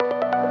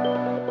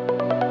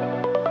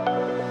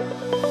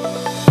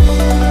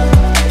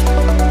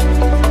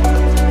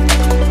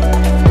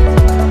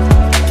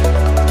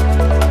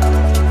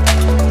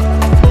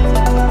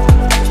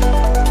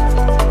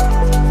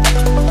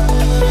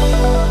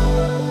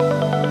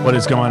What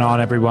is going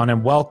on, everyone,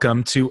 and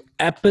welcome to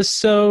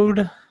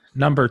episode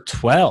number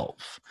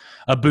 12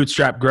 of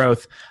Bootstrap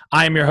Growth.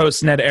 I am your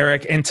host, Ned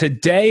Eric, and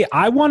today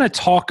I want to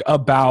talk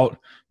about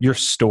your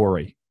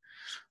story.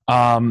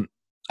 I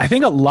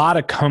think a lot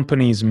of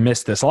companies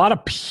miss this. A lot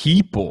of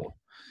people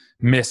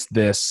miss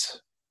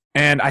this,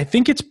 and I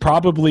think it's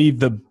probably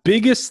the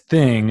biggest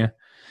thing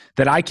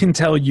that I can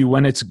tell you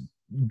when it's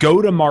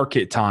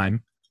go-to-market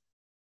time,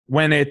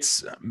 when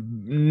it's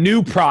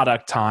new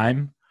product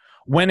time,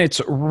 when it's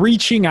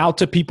reaching out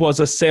to people as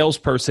a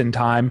salesperson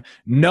time,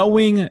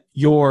 knowing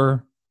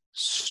your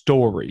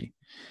story.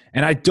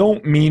 And I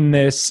don't mean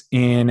this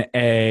in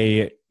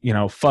a,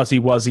 fuzzy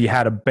wuzzy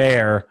had a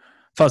bear,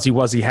 fuzzy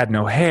wuzzy had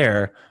no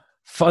hair,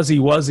 fuzzy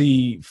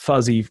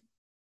wuzzy,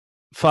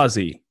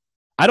 fuzzy.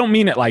 I don't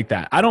mean it like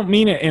that. I don't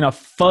mean it in a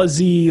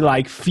fuzzy,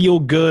 like feel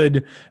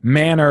good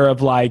manner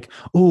of like,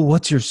 oh,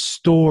 what's your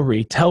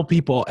story? Tell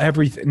people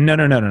everything.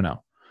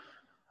 No.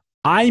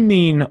 I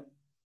mean,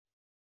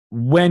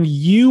 when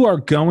you are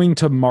going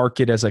to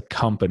market as a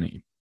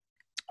company,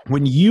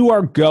 when you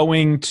are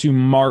going to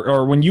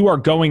when you are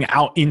going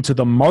out into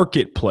the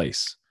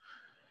marketplace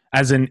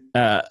as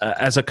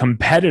a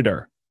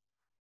competitor,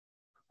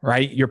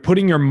 right? You're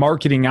putting your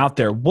marketing out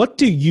there. What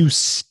do you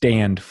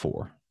stand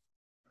for?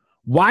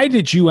 Why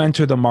did you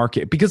enter the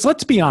market? Because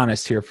let's be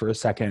honest here for a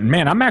second.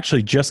 Man, I'm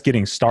actually just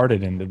getting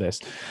started into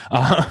this.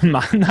 I'm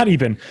not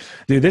even,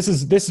 dude. This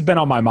has been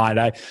on my mind.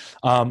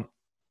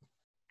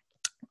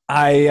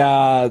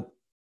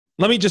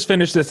 Let me just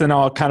finish this and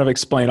I'll kind of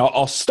explain.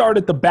 I'll start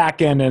at the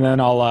back end and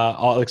then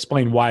I'll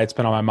explain why it's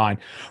been on my mind,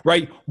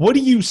 right? What do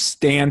you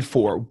stand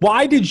for?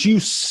 Why did you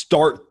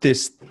start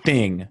this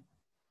thing?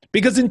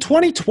 Because in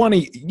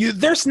 2020,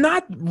 there's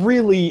not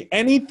really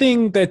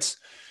anything that's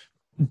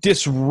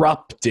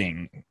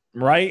disrupting,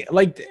 right?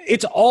 Like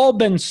it's all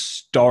been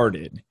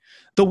started.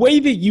 The way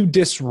that you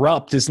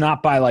disrupt is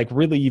not by like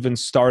really even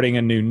starting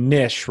a new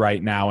niche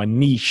right now, a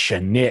niche.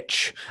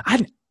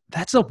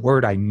 That's a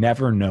word I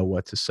never know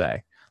what to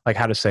say. Like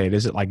how to say it.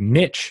 Is it like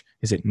niche?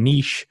 Is it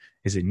niche?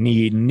 Is it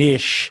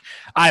niche?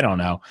 I don't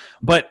know.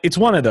 But it's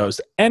one of those.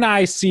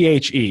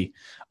 Niche.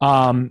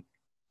 We're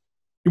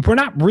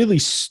not really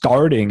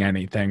starting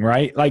anything,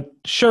 right? Like,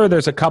 sure,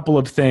 there's a couple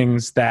of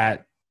things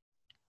that,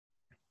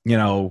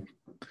 might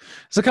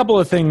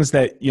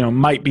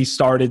be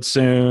started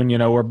soon.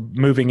 We're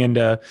moving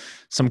into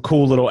some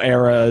cool little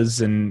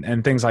eras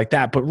and things like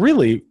that. But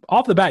really,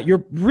 off the bat,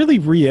 you're really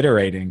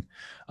reiterating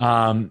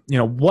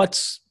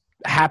what's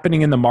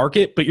happening in the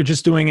market, but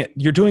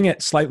you're doing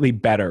it slightly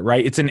better,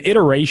 right? It's an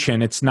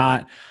iteration. It's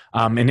not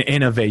an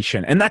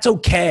innovation, and that's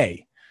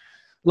okay.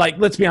 Like,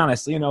 let's be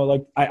honest,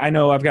 I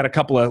know I've got a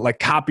couple of like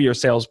copier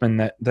salesmen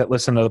that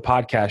listen to the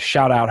podcast.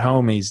 Shout out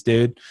homies,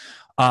 dude.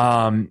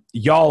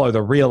 Y'all are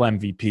the real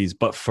MVPs,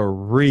 but for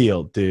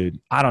real,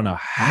 dude, I don't know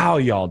how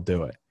y'all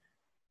do it.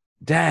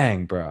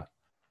 Dang, bro.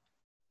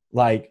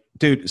 Like,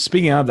 dude,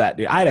 speaking of that,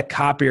 dude, I had a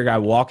copier guy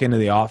walk into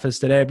the office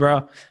today,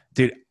 bro.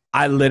 Dude,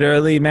 I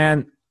literally,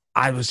 man,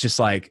 I was just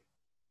like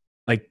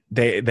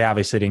they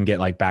obviously didn't get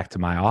like back to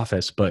my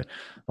office, but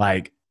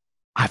like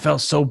I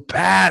felt so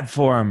bad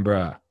for him,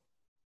 bro.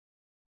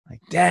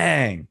 Like,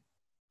 dang.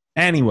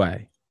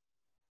 Anyway,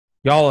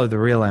 y'all are the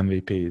real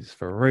MVPs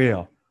for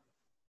real.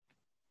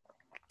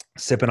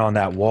 Sipping on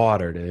that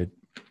water, dude.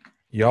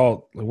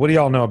 Y'all, what do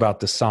y'all know about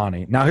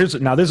Dasani? Now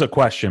there's a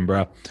question,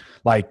 bro.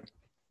 Like,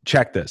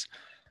 check this.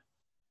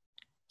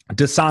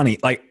 Dasani,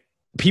 like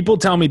people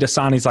tell me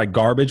Dasani's like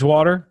garbage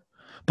water.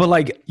 But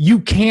like, you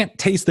can't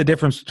taste the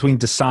difference between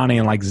Dasani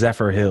and like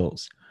Zephyr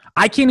Hills.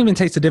 I can't even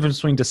taste the difference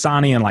between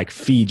Dasani and like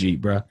Fiji,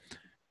 bro.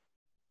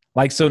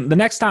 Like, so the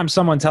next time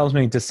someone tells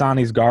me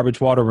Dasani's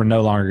garbage water, we're no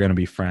longer going to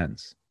be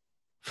friends.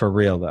 For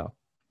real, though.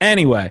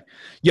 Anyway,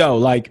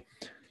 like,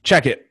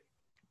 check it.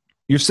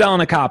 You're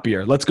selling a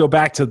copier. Let's go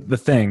back to the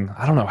thing.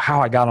 I don't know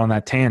how I got on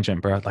that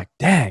tangent, bro. Like,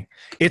 dang,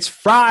 it's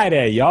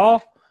Friday,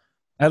 y'all.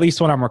 At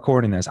least when I'm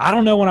recording this. I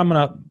don't know when I'm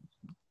going to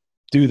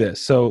do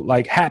this. So,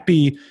 like,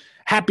 happy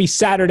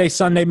Saturday,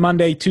 Sunday,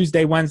 Monday,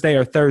 Tuesday, Wednesday,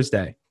 or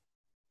Thursday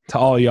to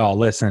all y'all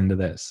listening to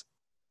this.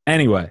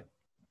 Anyway,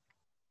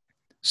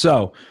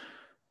 so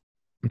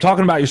I'm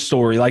talking about your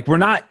story. Like, we're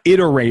not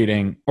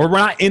iterating or we're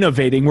not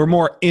innovating. We're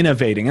more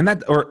innovating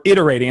or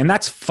iterating, and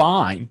that's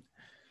fine.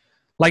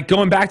 Like,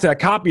 going back to that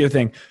copier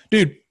thing,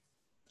 dude,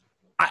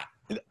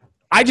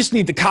 I just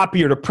need the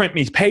copier to print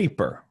me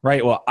paper,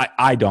 right? Well,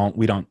 I don't.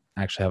 We don't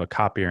actually have a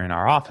copier in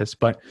our office,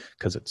 but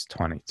because it's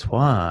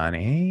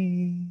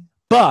 2020.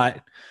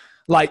 But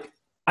like,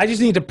 I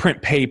just need to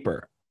print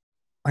paper.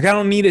 Like, I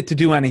don't need it to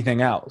do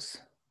anything else,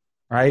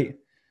 right?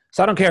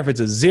 So I don't care if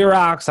it's a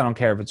Xerox. I don't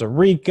care if it's a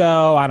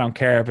Ricoh. I don't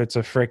care if it's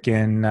a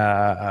freaking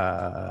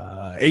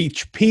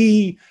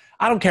HP.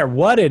 I don't care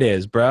what it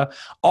is, bro.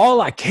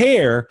 All I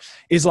care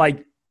is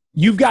like,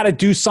 you've got to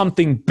do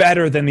something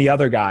better than the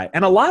other guy.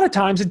 And a lot of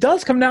times it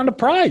does come down to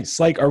price.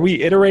 Like, are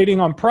we iterating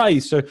on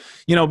price or,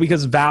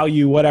 because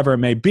value, whatever it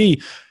may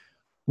be?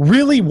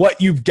 Really what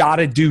you've got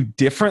to do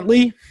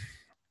differently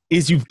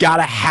is you've got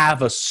to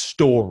have a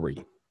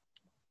story.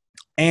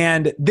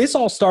 And this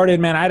all started,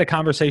 man. I had a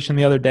conversation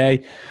the other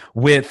day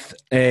with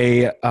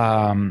so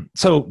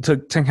to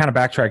kind of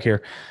backtrack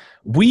here,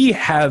 we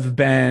have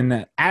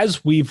been,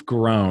 as we've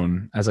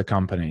grown as a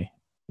company,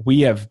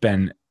 we have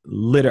been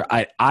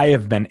I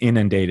have been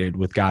inundated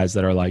with guys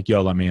that are like,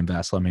 yo, let me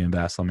invest.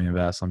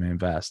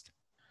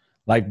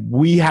 Like,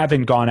 we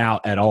haven't gone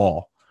out at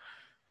all.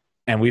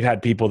 And we've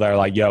had people that are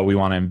like, yo, we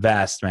want to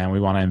invest, man. We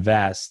want to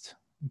invest.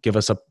 Give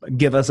us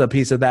a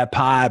piece of that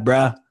pie,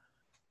 bruh.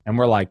 And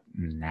we're like,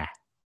 nah,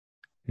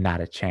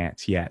 not a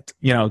chance yet.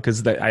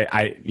 Because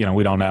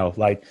we don't know.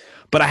 Like,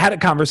 but I had a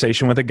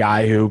conversation with a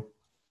guy who,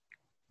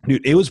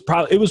 dude, it was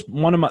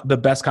one of the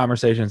best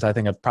conversations I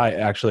think I've probably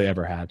actually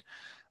ever had.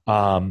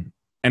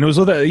 And it was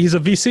he's a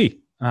VC,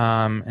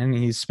 and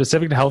he's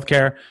specific to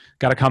healthcare,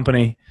 got a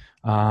company.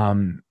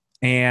 And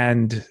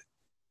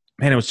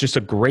man, it was just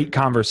a great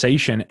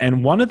conversation.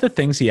 And one of the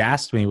things he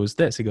asked me was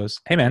this. He goes,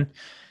 hey man,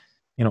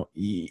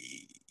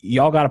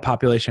 y'all got a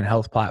population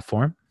health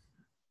platform.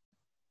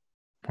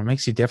 What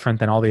makes you different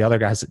than all the other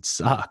guys that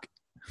suck?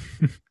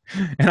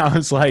 And I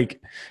was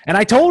like, and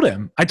I told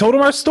him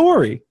our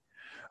story,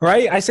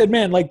 right? I said,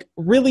 man, like,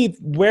 really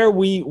where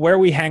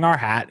we hang our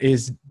hat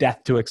is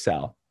death to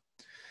excel.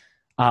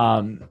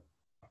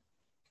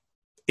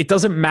 It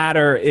doesn't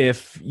matter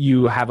if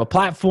you have a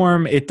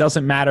platform. It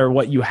doesn't matter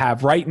what you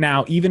have right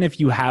now. Even if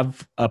you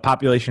have a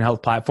population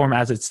health platform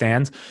as it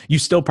stands, you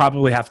still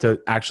probably have to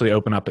actually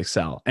open up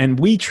Excel. And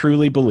we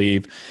truly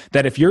believe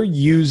that if you're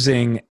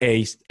using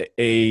a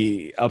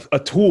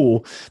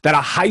tool that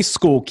a high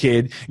school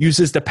kid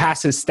uses to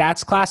pass his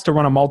stats class to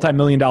run a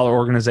multi-million-dollar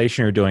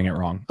organization, you're doing it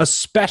wrong,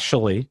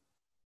 especially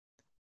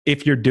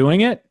if you're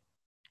doing it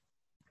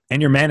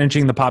and you're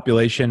managing the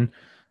population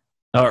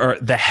or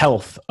the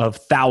health of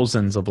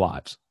thousands of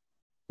lives.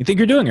 You think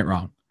you're doing it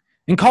wrong.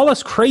 And call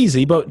us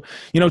crazy, but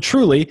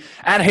truly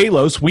at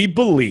Halos, we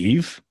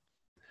believe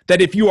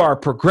that if you are a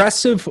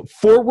progressive,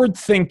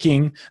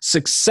 forward-thinking,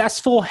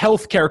 successful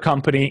healthcare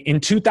company in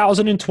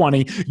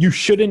 2020, you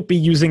shouldn't be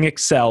using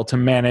Excel to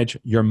manage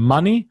your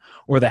money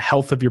or the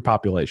health of your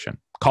population.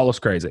 Call us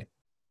crazy,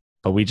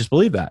 but we just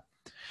believe that.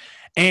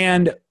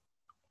 And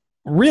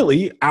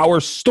really, our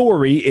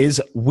story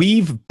is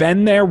we've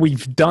been there,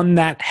 we've done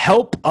that.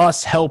 Help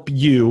us help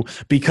you,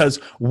 because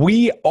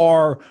we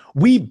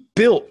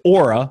built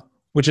Aura,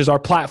 which is our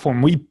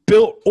platform. We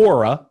built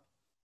Aura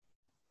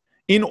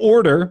in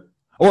order,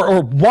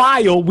 or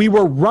while we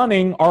were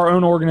running our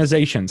own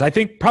organizations. I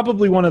think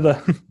probably one of the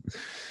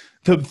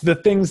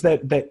things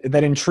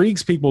that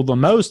intrigues people the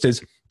most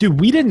is, dude,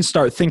 we didn't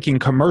start thinking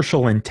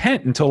commercial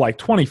intent until like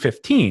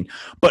 2015.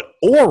 But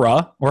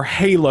Aura, or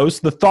Halos,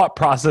 the thought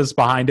process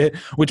behind it,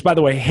 which, by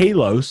the way,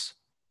 Halos,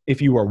 if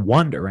you are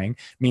wondering,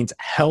 means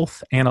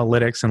Health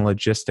Analytics and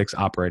Logistics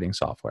Operating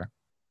Software.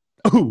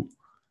 Oh,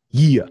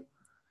 yeah.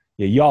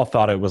 Yeah, y'all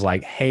thought it was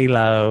like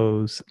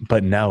Halos,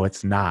 but no,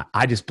 it's not.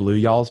 I just blew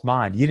y'all's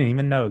mind. You didn't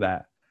even know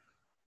that.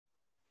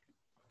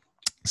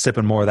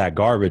 Sipping more of that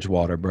garbage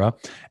water, bro.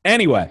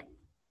 Anyway,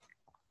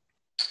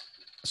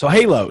 so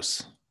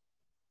Halos,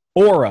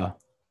 Aura,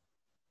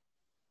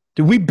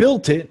 dude, we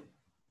built it,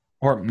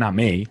 or not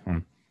me.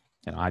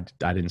 I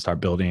didn't start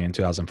building it in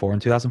 2004. In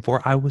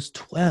 2004, I was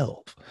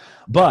 12.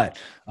 But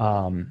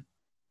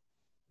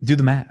do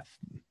the math.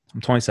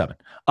 I'm 27.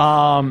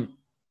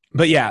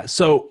 But yeah,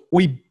 so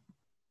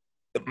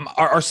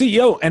our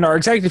CEO and our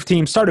executive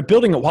team started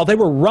building it while they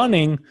were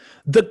running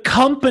the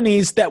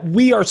companies that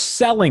we are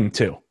selling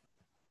to.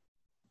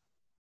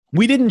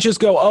 We didn't just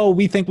go, oh,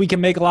 we think we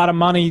can make a lot of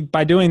money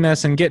by doing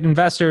this and get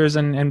investors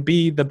and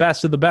be the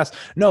best of the best.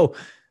 No,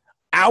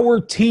 our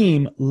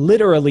team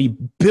literally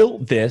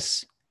built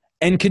this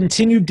and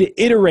continued to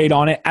iterate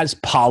on it as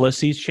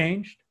policies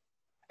changed,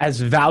 as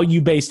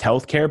value-based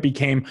healthcare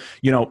became,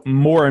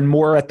 more and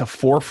more at the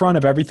forefront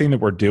of everything that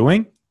we're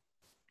doing.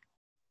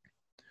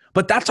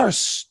 But that's our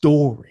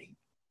story,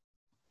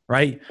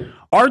 right?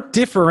 Our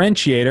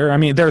differentiator, I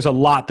mean, there's a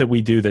lot that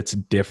we do that's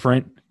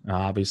different.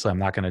 Obviously, I'm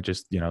not going to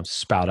just,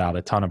 spout out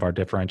a ton of our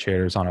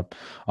differentiators on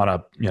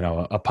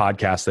a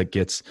podcast that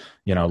gets,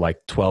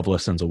 like 12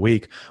 listens a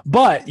week.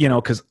 But,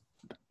 because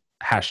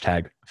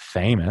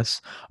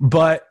 #famous.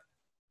 But,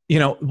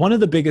 one of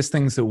the biggest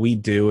things that we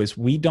do is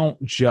we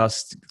don't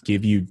just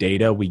give you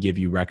data. We give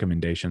you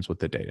recommendations with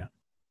the data,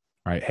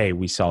 right? Hey,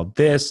 we saw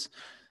this.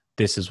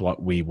 This is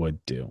what we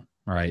would do,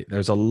 right?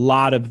 There's a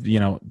lot of,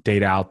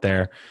 data out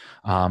there.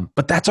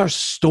 But that's our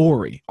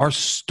story. Our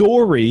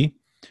story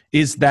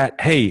is that,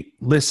 hey,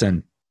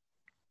 listen,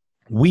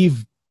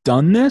 we've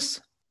done this.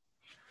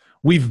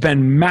 We've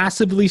been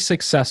massively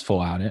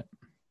successful at it.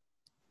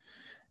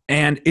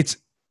 And it's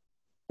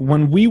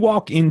when we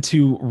walk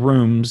into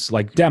rooms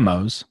like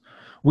demos,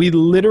 we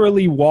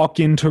literally walk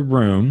into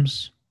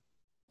rooms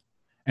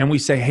and we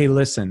say, hey,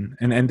 listen,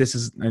 and this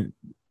is,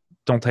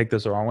 don't take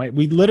this the wrong way.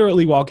 We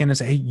literally walk in and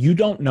say, hey, you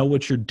don't know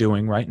what you're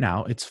doing right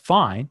now. It's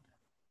fine.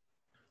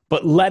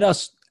 But let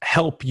us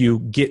help you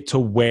get to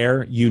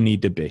where you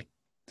need to be.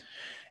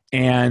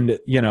 And,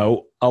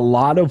 a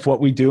lot of what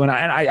we do, and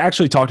I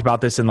actually talked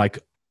about this in like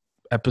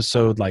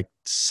episode like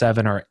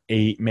 7 or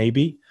 8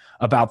 maybe,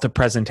 about the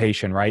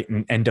presentation, right?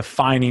 And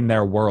defining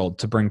their world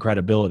to bring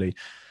credibility.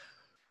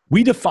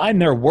 We define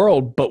their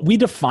world, but we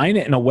define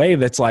it in a way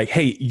that's like,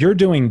 hey, you're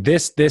doing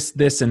this, this,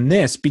 this, and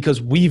this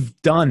because we've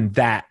done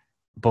that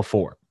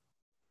before.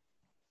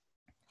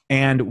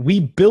 And we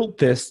built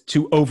this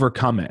to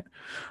overcome it,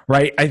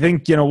 right? I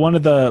think, one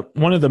of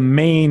the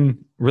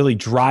main really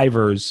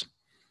drivers,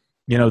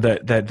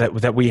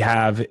 that we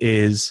have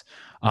is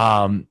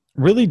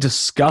really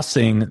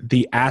discussing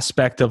the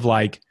aspect of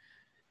like,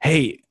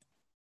 hey,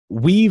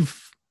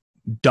 we've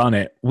done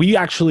it. We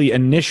actually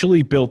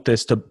initially built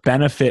this to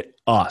benefit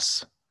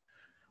us.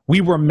 We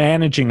were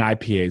managing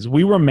IPAs.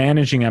 We were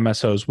managing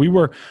MSOs. We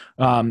were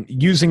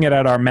using it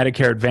at our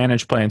Medicare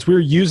Advantage plans. We were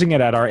using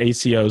it at our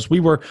ACOs.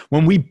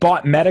 When we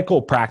bought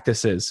medical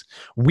practices,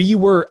 we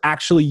were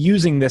actually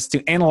using this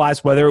to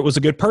analyze whether it was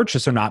a good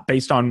purchase or not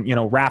based on,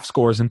 RAF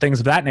scores and things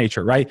of that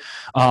nature, right?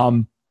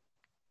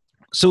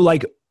 So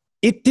like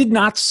it did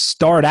not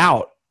start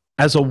out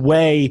as a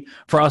way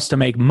for us to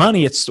make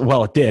money. It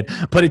did,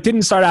 but it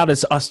didn't start out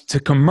as us to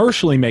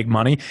commercially make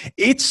money.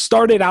 It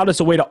started out as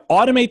a way to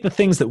automate the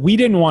things that we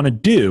didn't want to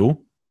do.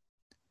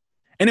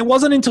 And it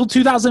wasn't until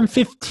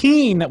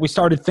 2015 that we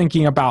started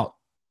thinking about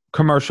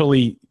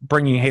commercially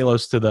bringing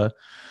Halos to the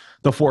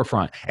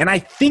forefront. And I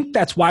think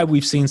that's why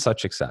we've seen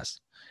such success.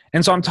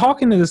 And so I'm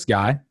talking to this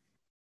guy,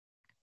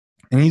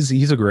 and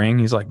he's agreeing.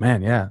 He's like,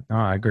 man, yeah, no,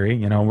 I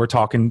agree. We're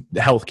talking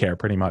healthcare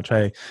pretty much.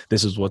 Hey,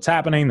 this is what's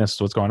happening. This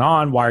is what's going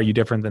on. Why are you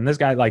different than this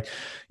guy? Like,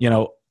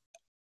 and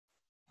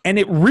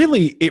it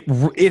really,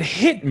 it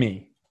hit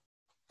me.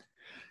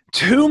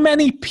 Too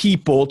many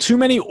people, too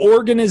many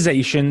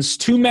organizations,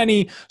 too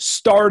many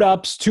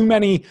startups, too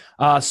many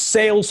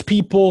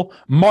salespeople,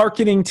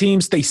 marketing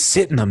teams, they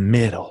sit in the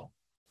middle.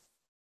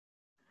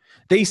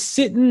 They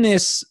sit in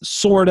this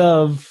sort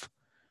of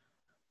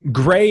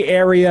gray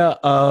area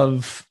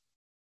of,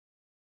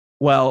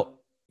 how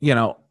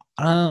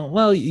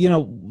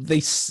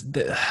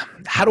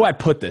do I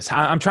put this?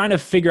 I'm trying to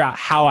figure out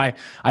how I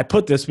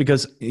put this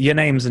because your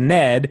name's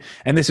Ned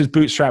and this is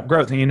Bootstrap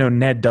Growth and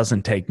Ned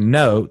doesn't take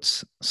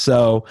notes.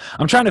 So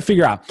I'm trying to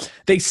figure out,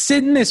 they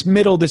sit in this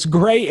middle, this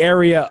gray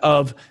area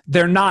of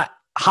they're not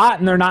hot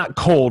and they're not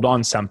cold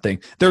on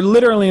something. They're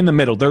literally in the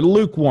middle. They're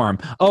lukewarm.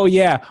 Oh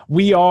yeah,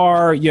 we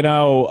are, I'm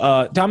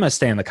going to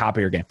stay in the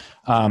copier game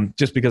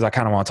just because I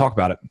kind of want to talk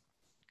about it.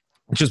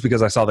 Just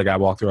because I saw the guy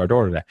walk through our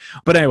door today.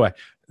 But anyway,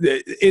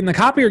 in the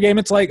copier game,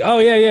 it's like, oh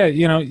yeah,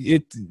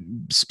 it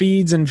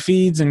speeds and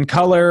feeds and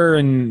color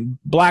and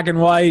black and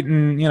white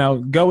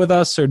and, go with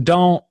us or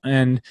don't.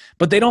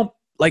 But they don't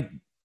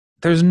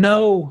there's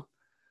no,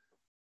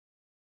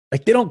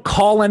 they don't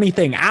call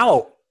anything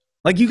out.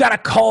 Like you got to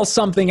call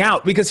something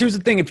out because here's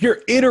the thing. If you're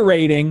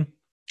iterating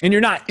and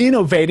you're not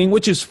innovating,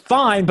 which is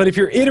fine, but if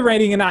you're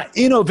iterating and not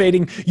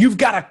innovating, you've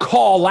got to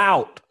call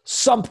out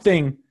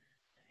something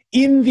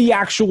in the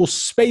actual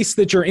space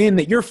that you're in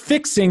that you're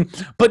fixing,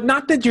 but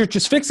not that you're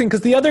just fixing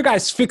because the other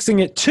guy's fixing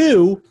it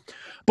too.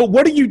 But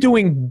what are you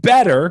doing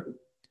better?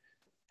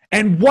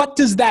 And what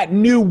does that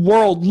new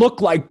world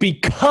look like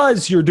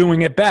because you're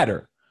doing it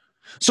better?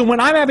 So when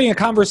I'm having a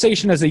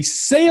conversation as a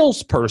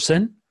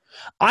salesperson,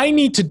 I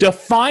need to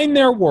define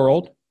their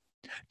world,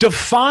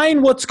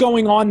 define what's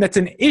going on that's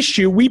an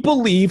issue. We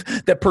believe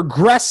that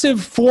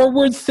progressive,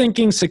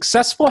 forward-thinking,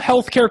 successful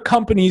healthcare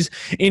companies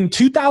in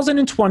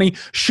 2020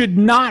 should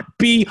not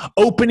be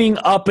opening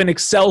up an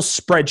Excel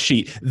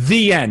spreadsheet,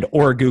 the end,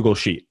 or a Google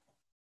Sheet.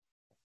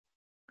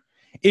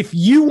 If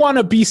you want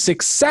to be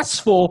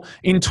successful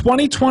in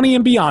 2020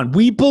 and beyond,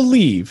 we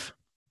believe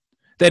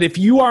that if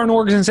you are an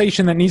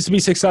organization that needs to be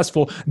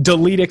successful,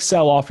 delete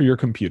Excel off of your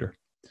computer.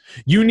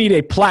 You need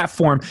a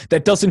platform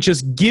that doesn't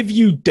just give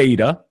you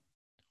data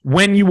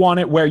when you want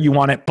it, where you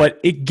want it, but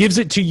it gives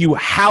it to you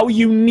how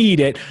you need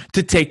it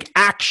to take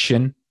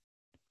action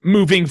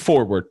moving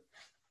forward.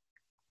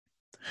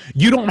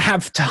 You don't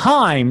have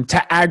time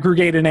to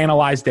aggregate and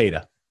analyze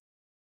data.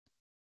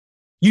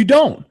 You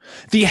don't.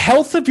 The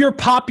health of your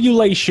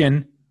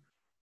population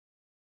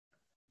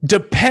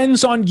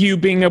depends on you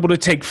being able to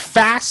take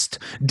fast,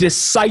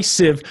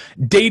 decisive,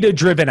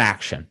 data-driven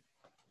action.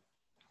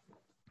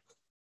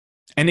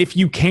 And if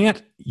you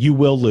can't, you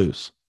will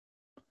lose.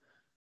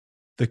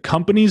 The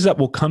companies that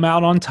will come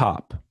out on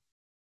top,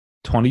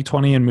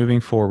 2020 and moving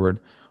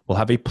forward, will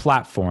have a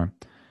platform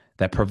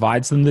that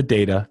provides them the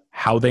data,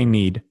 how they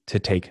need to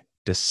take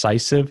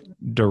decisive,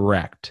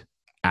 direct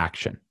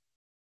action.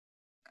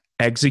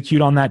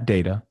 Execute on that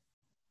data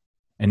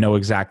and know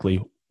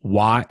exactly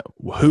why,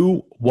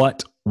 who,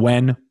 what,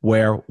 when,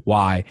 where,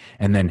 why,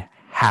 and then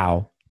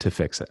how to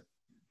fix it.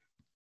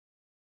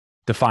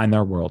 Define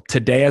their world.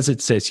 Today, as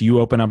it sits, you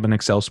open up an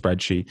Excel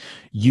spreadsheet,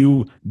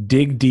 you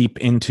dig deep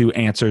into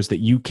answers that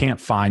you can't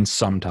find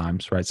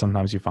sometimes, right?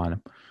 Sometimes you find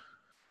them,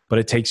 but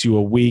it takes you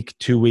a week,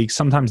 2 weeks,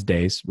 sometimes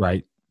days,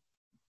 right?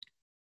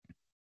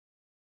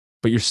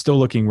 But you're still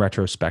looking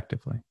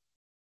retrospectively,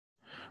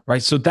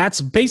 right? So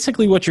that's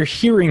basically what you're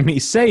hearing me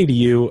say to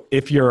you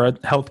if you're a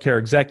healthcare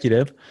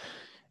executive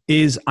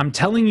is I'm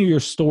telling you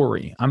your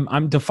story.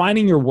 I'm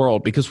defining your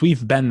world because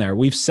we've been there.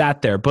 We've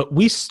sat there. But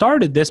we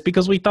started this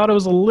because we thought it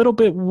was a little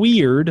bit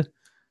weird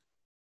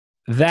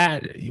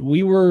that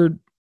we were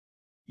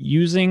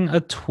using a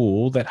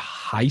tool that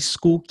high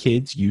school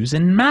kids use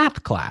in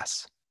math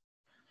class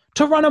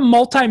to run a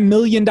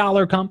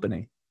multi-million-dollar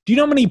company. Do you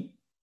know how many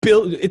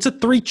it's a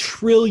 $3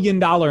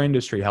 trillion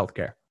industry,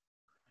 healthcare.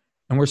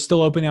 And we're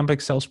still opening up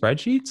Excel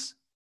spreadsheets?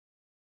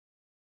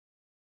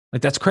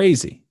 Like, that's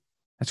crazy.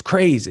 That's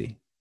crazy.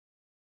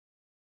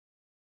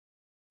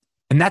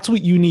 And that's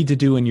what you need to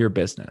do in your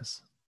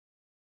business,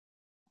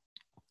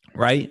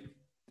 right?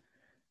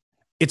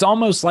 It's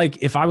almost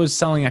like if I was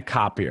selling a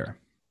copier,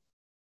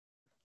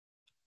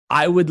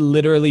 I would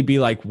literally be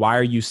like, why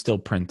are you still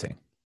printing?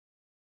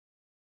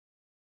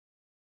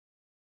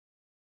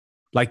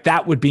 Like,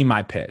 that would be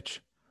my pitch.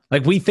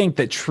 Like, we think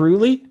that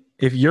truly,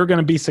 if you're going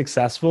to be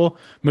successful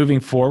moving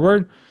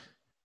forward,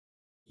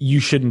 you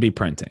shouldn't be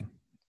printing.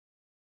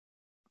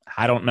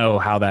 I don't know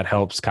how that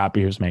helps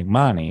copiers make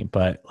money,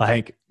 but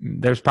like,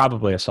 there's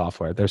probably a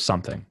software. There's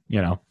something,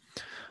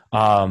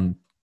 right?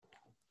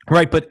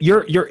 But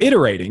you're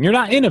iterating. You're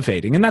not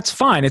innovating, and that's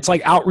fine. It's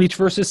like Outreach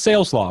versus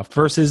SalesLoft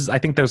versus, I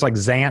think there's like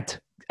Xant,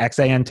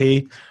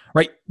 Xant,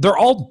 right? They're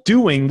all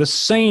doing the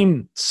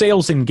same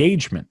sales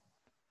engagement,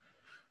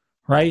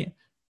 right?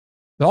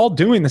 They're all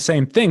doing the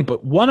same thing,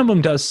 but one of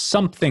them does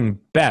something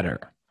better.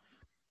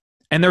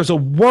 And there's a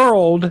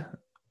world.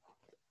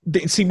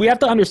 See, we have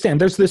to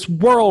understand there's this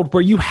world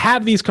where you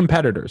have these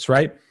competitors,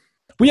 right?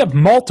 We have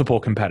multiple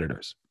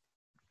competitors.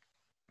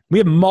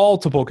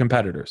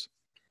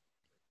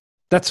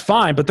 That's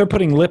fine, but they're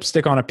putting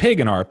lipstick on a pig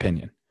in our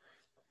opinion.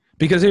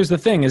 Because here's the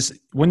thing is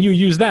when you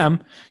use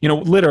them,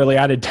 literally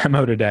I did a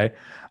demo today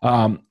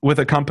with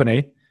a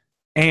company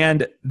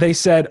and they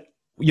said,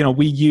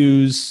 we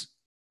use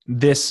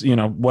this,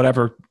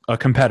 whatever, a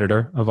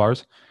competitor of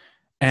ours.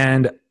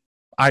 And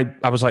I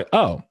was like,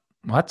 oh,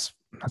 that's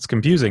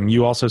confusing.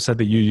 You also said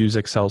that you use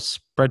Excel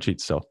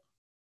spreadsheets still.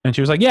 And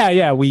she was like,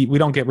 yeah, we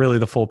don't get really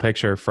the full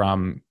picture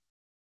from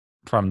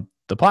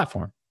the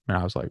platform. And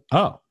I was like,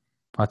 oh,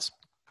 that's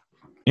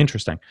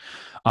interesting.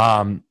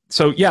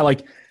 So yeah,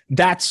 like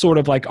that's sort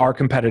of like our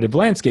competitive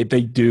landscape.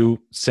 They do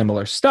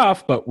similar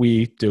stuff, but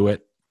we do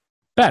it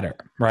better,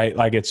 right?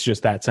 Like it's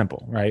just that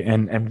simple, right?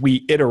 And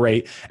we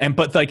iterate.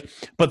 But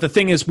the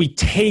thing is, we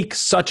take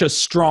such a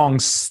strong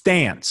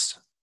stance.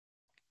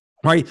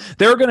 Right.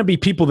 There are going to be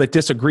people that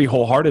disagree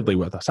wholeheartedly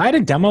with us. I had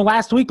a demo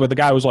last week where the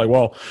guy was like,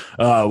 well,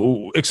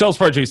 Excel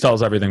spreadsheets tell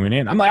us everything we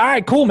need. I'm like, all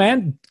right, cool,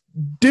 man.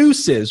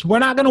 Deuces. We're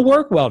not going to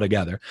work well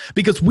together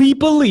because we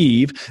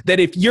believe that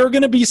if you're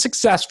going to be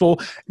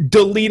successful,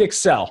 delete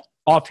Excel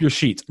off your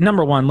sheets.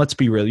 Number one, let's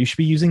be real. You should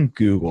be using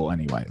Google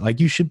anyway. Like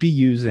you should be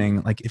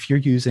using, like if you're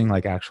using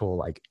like actual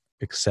like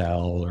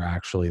Excel or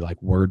actually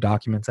like Word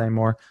documents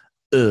anymore,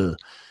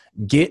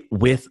 get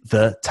with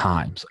the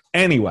times.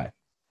 Anyway.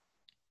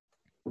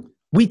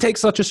 We take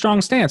such a strong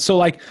stance. So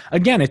like,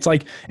 again, it's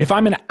like if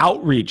I'm in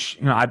Outreach,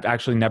 I've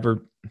actually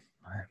never,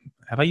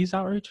 have I used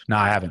Outreach? No,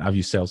 I haven't. I've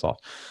used SalesLoft.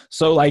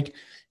 So like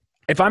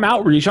if I'm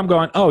Outreach, I'm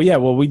going, oh yeah,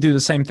 well, we do the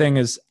same thing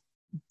as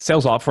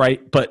SalesLoft,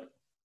 right? But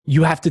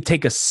you have to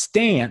take a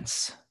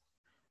stance,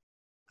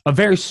 a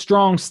very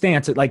strong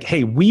stance at like,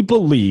 hey, we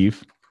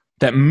believe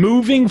that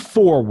moving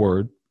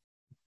forward,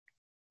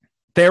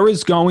 there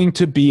is going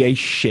to be a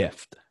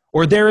shift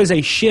or there is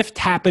a shift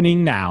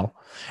happening now.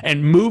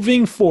 And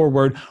moving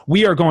forward,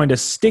 we are going to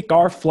stick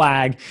our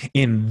flag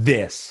in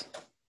this.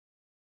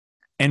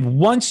 And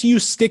once you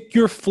stick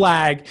your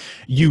flag,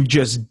 you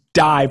just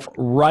dive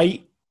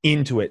right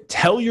into it.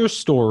 Tell your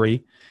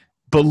story,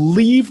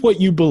 believe what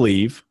you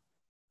believe,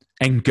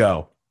 and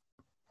go.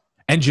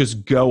 And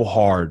just go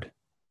hard.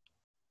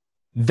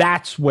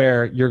 That's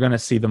where you're going to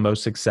see the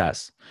most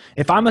success.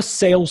 If I'm a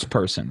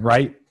salesperson,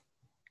 right?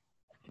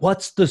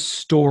 What's the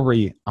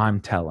story I'm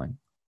telling?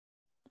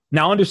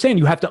 Now, understand,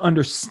 you have to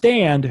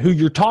understand who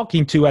you're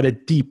talking to at a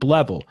deep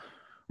level,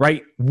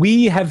 right?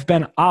 We have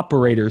been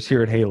operators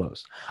here at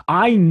Halos.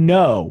 I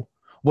know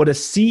what a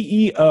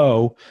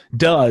CEO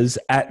does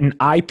at an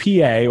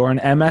IPA or an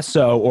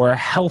MSO or a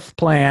health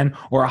plan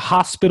or a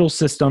hospital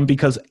system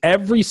because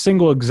every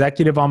single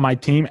executive on my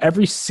team,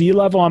 every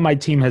C-level on my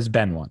team has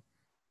been one.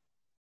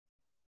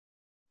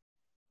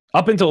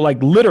 Up until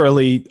like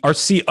literally our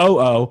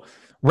COO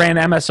ran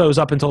MSOs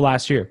up until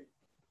last year.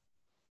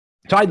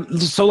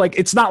 So like,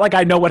 it's not like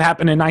I know what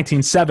happened in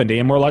 1970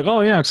 and we're like,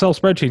 oh yeah, Excel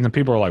spreadsheets. And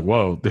people are like,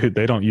 whoa, dude,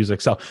 they don't use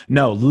Excel.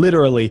 No,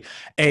 literally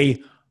his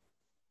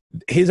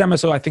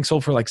MSO, I think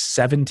sold for like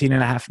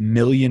 $17.5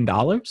 million.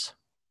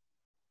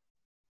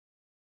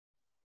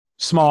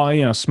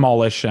 Small,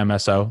 smallish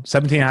MSO,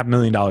 $17.5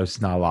 million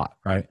is not a lot,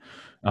 right?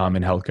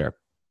 In healthcare.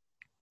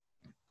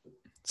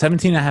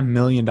 $17.5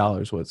 million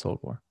what it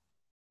sold for.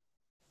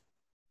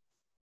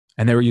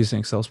 And they were using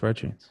Excel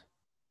spreadsheets.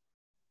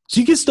 So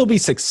you can still be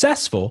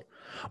successful.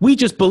 We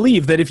just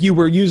believe that if you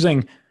were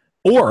using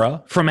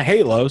Aura from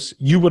Halos,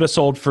 you would have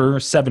sold for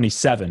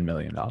 $77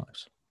 million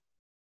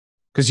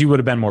because you would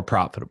have been more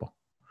profitable.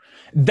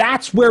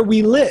 That's where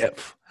we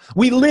live.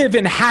 We live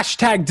in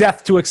hashtag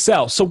death to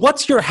Excel. So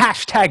what's your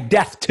hashtag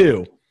death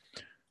to?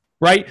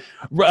 Right?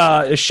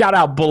 Shout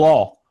out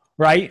Bilal,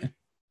 right?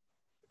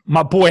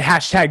 My boy,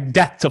 hashtag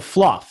death to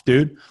fluff,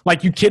 dude.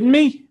 Like, you kidding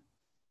me?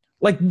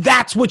 Like,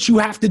 that's what you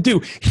have to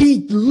do.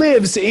 He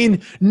lives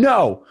in,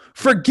 no,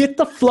 forget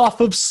the fluff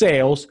of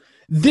sales.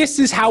 This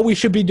is how we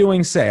should be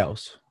doing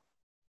sales.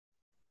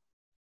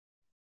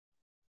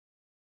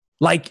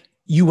 Like,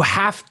 you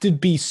have to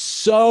be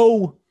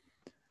so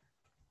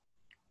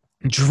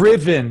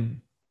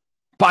driven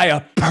by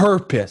a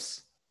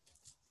purpose.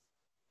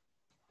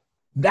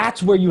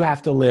 That's where you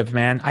have to live,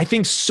 man. I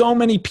think so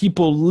many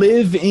people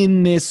live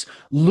in this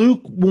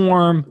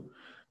lukewarm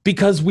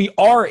because we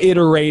are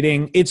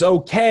iterating. It's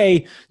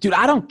okay. Dude,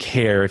 I don't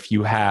care if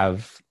you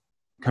have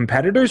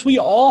competitors. We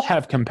all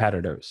have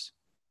competitors.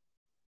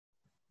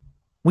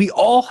 We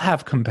all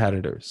have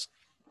competitors.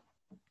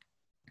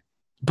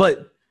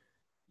 But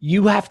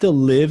you have to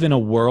live in a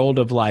world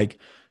of like,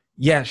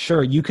 yeah,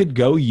 sure, you could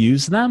go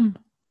use them,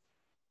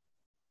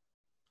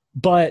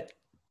 but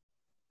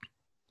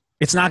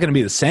it's not going to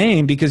be the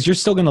same because you're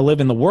still going to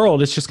live in the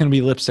world. It's just going to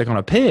be lipstick on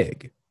a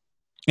pig.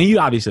 And you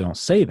obviously don't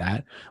say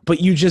that, but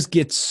you just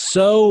get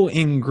so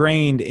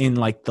ingrained in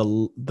like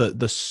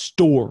the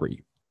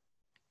story.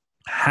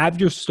 Have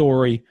your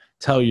story,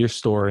 tell your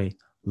story,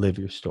 live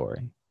your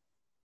story.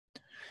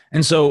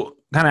 And so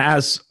kind of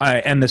as I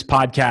end this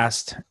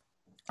podcast,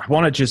 I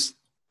want to just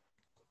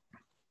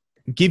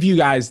give you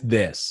guys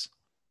this.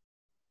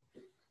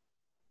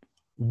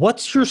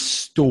 What's your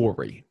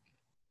story?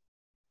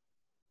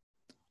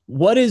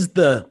 What is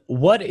the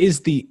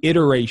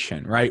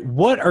iteration, right?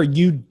 What are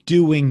you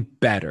doing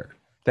better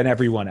than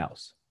everyone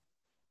else?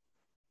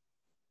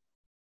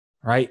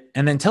 Right?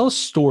 And then tell a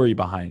story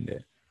behind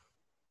it.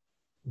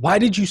 Why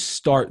did you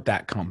start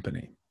that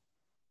company?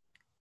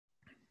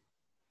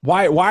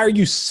 Why are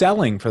you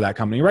selling for that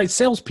company, right?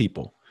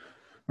 Salespeople,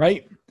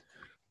 right?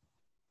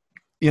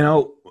 You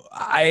know,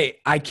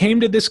 I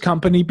came to this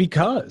company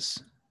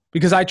because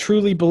I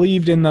truly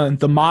believed in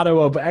the motto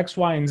of X,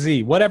 Y, and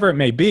Z, whatever it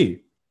may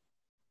be.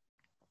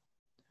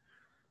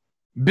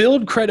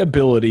 Build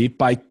credibility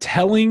by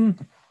defining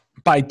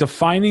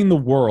the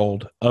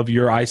world of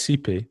your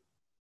ICP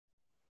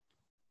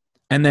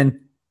and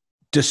then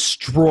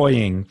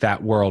destroying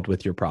that world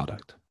with your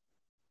product.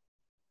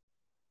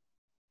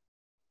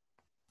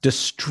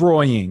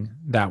 Destroying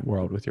that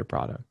world with your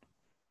product.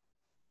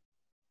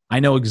 I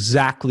know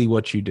exactly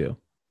what you do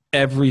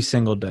every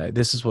single day.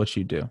 This is what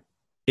you do.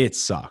 It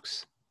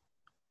sucks.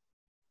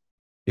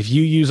 If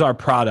you use our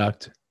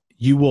product,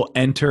 you will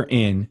enter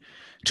in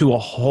to a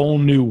whole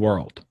new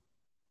world,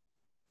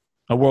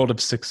 a world of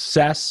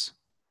success,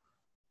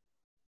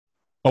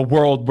 a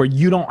world where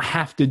you don't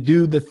have to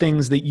do the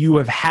things that you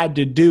have had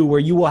to do, where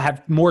you will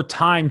have more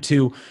time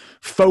to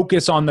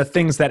focus on the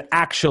things that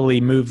actually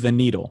move the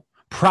needle,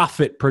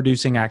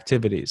 profit-producing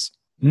activities,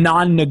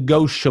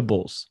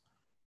 non-negotiables.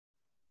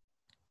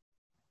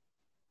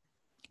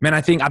 Man,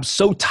 I think I'm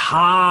so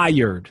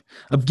tired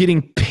of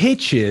getting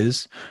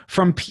pitches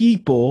from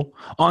people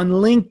on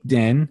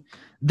LinkedIn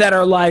that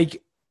are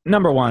like,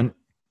 number one,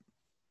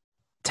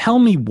 tell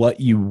me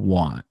what you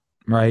want,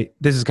 right?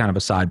 This is kind of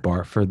a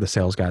sidebar for the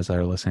sales guys that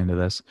are listening to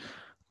this.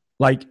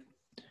 Like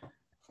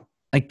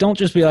don't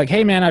just be like,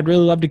 hey man, I'd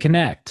really love to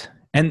connect.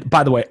 And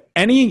by the way,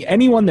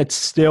 anyone that's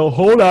still,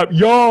 hold up,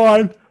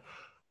 yawn.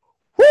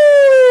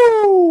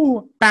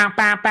 Woo! Bow,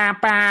 bow, bow,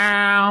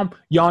 bow.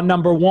 Yawn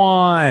number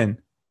one.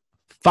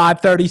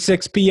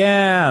 5:36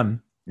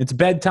 p.m. It's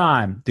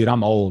bedtime. Dude,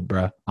 I'm old,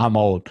 bro. I'm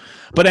old.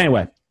 But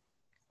anyway,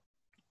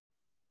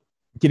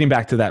 getting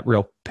back to that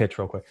real pitch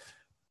real quick.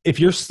 If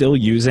you're still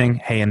using,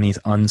 hey, in these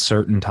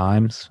uncertain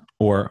times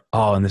or,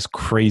 oh, in this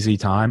crazy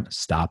time,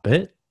 stop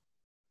it.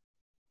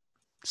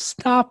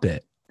 Stop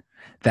it.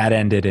 That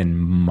ended in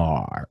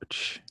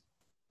March.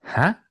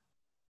 Huh?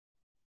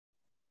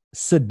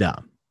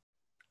 Saddam.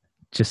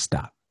 Just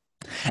stop.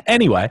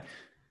 Anyway,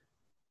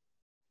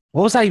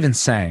 what was I even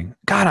saying?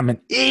 God, I'm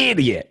an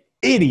idiot.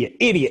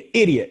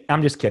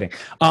 I'm just kidding.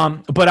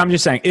 But I'm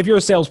just saying, if you're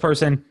a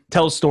salesperson,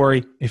 tell a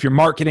story. If you're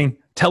marketing,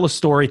 tell a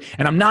story.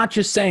 And I'm not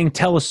just saying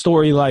tell a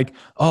story like,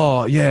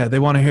 oh, yeah, they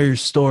want to hear your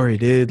story,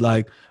 dude.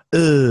 Like,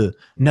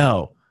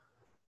 no.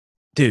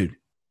 Dude,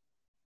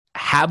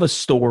 have a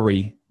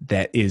story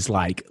that is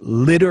like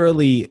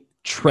literally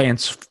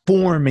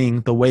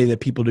transforming the way that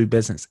people do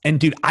business. And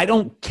dude, I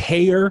don't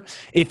care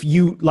if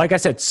you, like I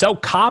said, sell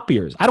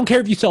copiers. I don't care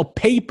if you sell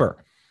paper.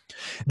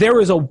 There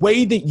is a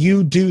way that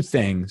you do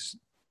things.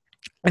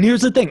 And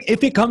here's the thing.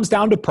 If it comes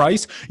down to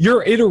price,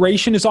 your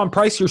iteration is on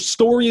price. Your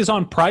story is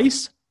on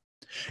price.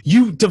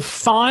 You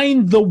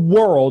define the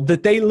world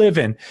that they live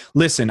in.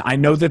 Listen, I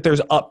know that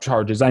there's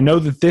upcharges. I know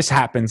that this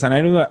happens. And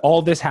I know that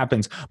all this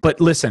happens. But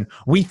listen,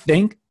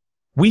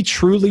 we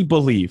truly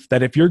believe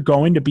that if you're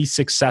going to be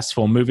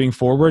successful moving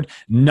forward,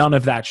 none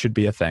of that should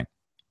be a thing.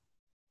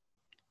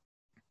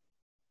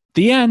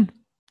 The end.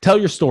 Tell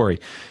your story.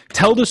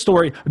 Tell the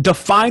story.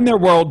 Define their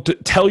world.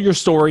 Tell your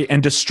story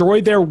and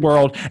destroy their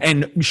world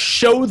and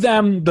show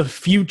them the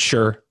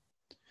future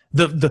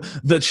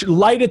The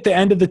light at the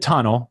end of the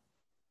tunnel,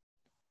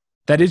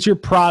 that is your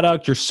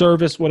product, your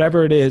service,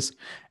 whatever it is,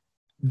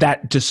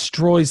 that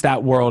destroys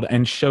that world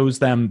and shows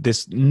them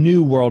this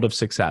new world of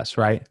success,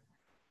 right?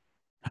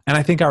 And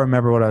I think I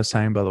remember what I was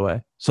saying, by the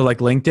way. So like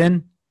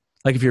LinkedIn,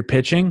 like if you're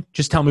pitching,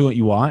 just tell me what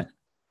you want.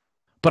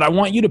 But I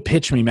want you to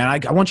pitch me,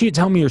 man. I want you to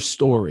tell me your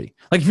story.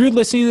 Like if you're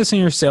listening to this and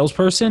you're a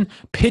salesperson,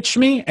 pitch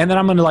me, and then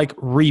I'm going to like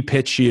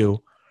re-pitch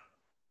you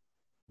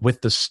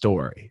with the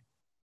story.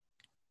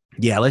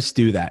 Yeah, let's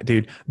do that,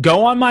 dude.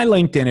 Go on my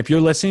LinkedIn if you're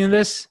listening to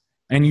this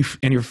and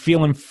you're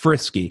feeling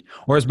frisky.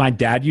 Or as my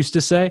dad used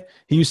to say,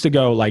 he used to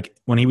go like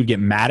when he would get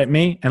mad at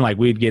me and like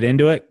we'd get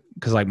into it,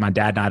 because like my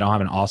dad and I don't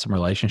have an awesome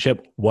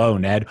relationship. Whoa,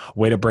 Ned,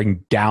 way to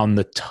bring down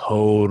the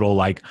total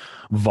like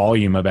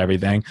volume of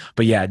everything.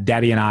 But yeah,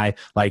 Daddy and I,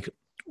 like,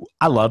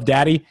 I love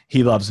Daddy.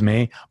 He loves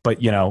me.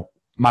 But, you know,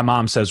 my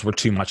mom says we're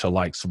too much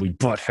alike, so we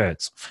butt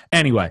heads.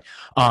 Anyway,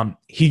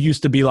 he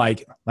used to be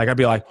like I'd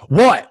be like,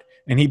 what?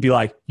 And he'd be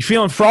like, you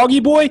feeling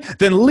froggy, boy?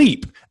 Then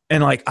leap.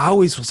 And like, I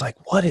always was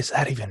like, what does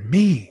that even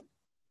mean?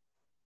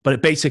 But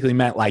it basically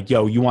meant like,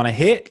 yo, you want to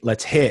hit?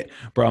 Let's hit.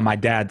 Bro, my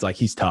dad's like,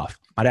 he's tough.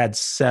 My dad's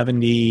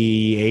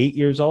 78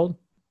 years old.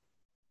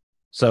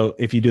 So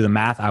if you do the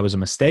math, I was a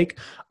mistake.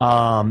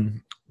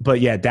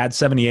 But yeah, dad's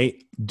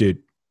 78.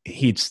 Dude,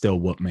 he'd still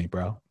whoop me,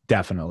 bro.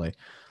 Definitely.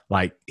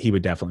 Like, he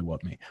would definitely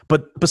whoop me.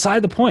 But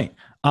beside the point,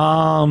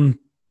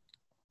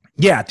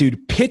 yeah,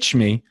 dude, pitch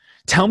me.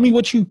 Tell me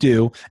what you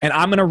do, and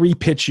I'm going to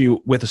re-pitch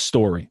you with a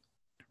story,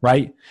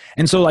 right?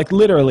 And so, like,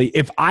 literally,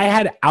 if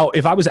I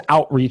was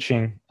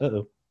outreaching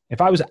to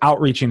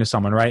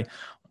someone, right?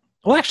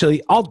 Well,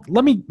 actually,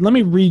 let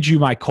me read you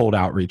my cold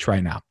outreach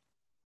right now.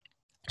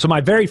 So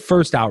my very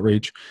first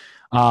outreach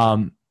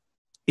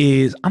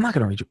is, I'm not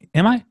going to read you.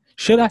 Am I?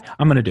 Should I?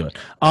 I'm going to do it.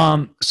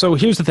 So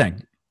here's the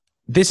thing.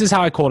 This is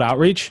how I cold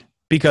outreach,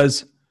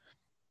 because,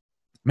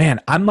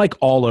 man, I'm like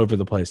all over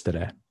the place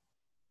today.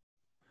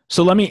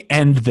 So let me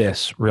end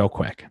this real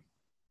quick.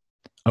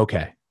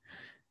 Okay.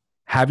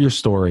 Have your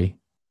story,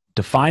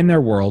 define their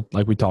world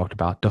like we talked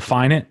about,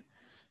 define it,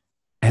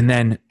 and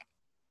then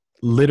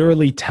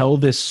literally tell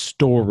this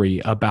story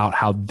about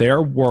how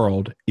their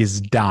world is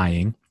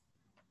dying,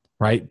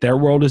 right? Their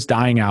world is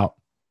dying out.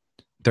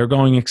 They're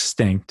going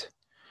extinct.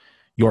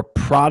 Your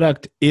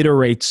product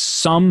iterates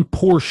some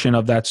portion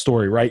of that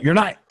story, right? You're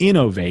not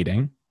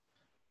innovating.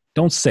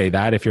 Don't say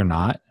that if you're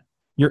not.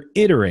 You're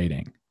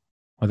iterating,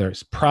 whether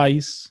it's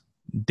price,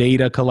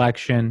 data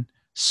collection,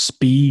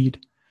 speed,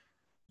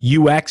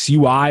 UX,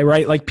 UI,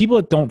 right? Like, people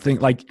that don't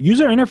think, like,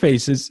 user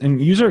interfaces and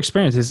user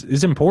experience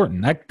is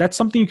important. That's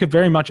something you could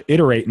very much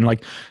iterate and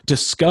like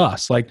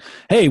discuss. Like,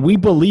 hey, we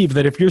believe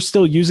that if you're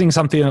still using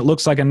something that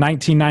looks like a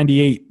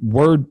 1998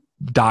 Word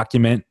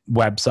document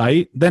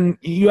website, then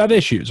you have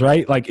issues,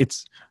 right? Like,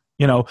 it's,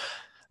 you know,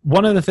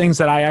 one of the things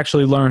that I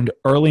actually learned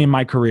early in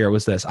my career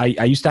was this. I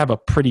used to have a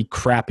pretty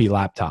crappy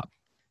laptop,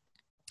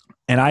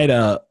 and I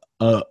had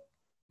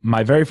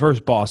my very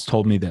first boss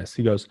told me this.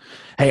 He goes,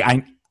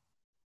 hey,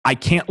 I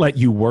can't let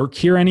you work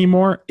here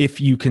anymore if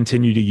you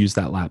continue to use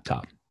that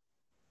laptop.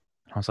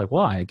 I was like,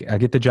 well, I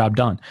get the job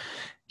done.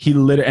 He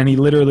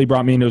literally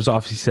brought me into his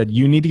office. He said,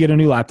 you need to get a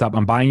new laptop.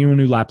 I'm buying you a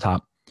new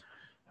laptop,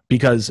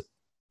 because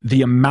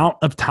the amount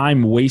of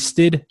time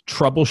wasted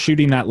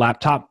troubleshooting that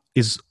laptop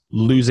is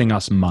losing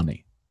us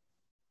money.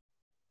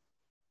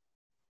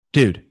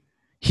 Dude,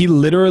 he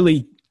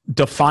literally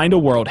defined a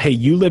world. Hey,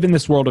 you live in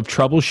this world of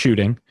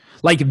troubleshooting.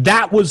 Like,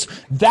 that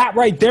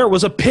right there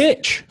was a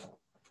pitch.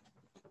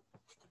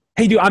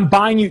 Hey, dude, I'm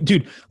buying you.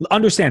 Dude,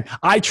 understand,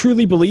 I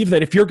truly believe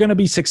that if you're going to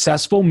be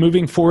successful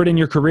moving forward in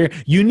your career,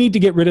 you need to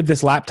get rid of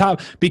this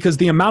laptop, because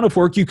the amount of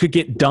work you could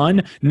get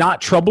done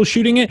not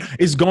troubleshooting it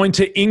is going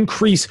to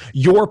increase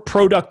your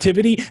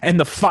productivity and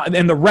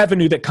the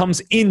revenue that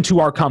comes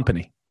into our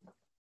company.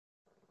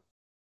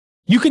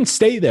 You can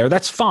stay there.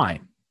 That's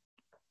fine.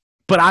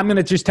 But I'm going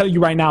to just tell you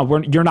right now,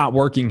 you're not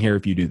working here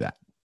if you do that.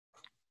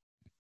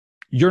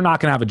 You're not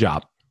going to have a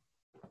job.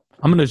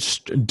 I'm going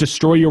to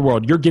destroy your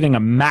world. You're getting a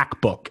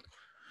MacBook.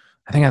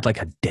 I think I had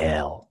like a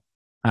Dell.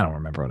 I don't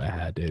remember what I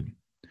had, dude.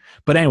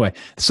 But anyway,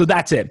 so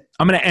that's it.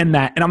 I'm going to end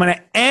that. And I'm going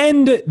to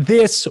end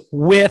this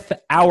with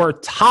our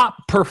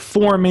top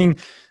performing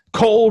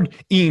cold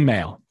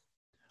email.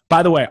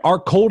 By the way, our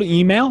cold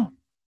email,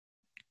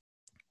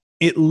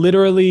 it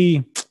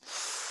really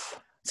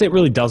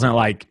doesn't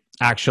like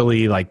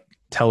actually like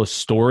tell a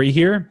story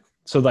here.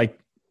 So like,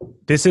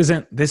 this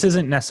isn't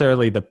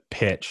necessarily the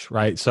pitch,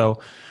 right? So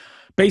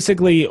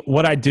basically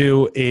what I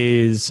do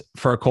is,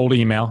 for a cold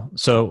email,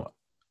 so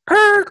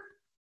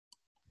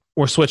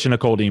we're switching to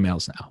cold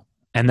emails now,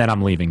 and then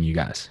I'm leaving you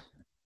guys,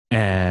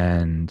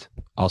 and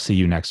I'll see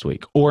you next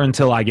week, or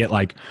until I get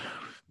like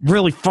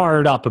really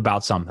fired up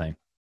about something,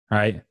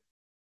 right?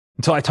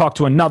 Until I talk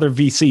to another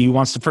VC who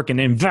wants to freaking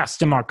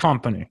invest in my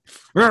company.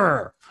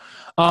 I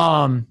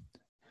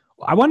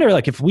wonder,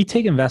 like, if we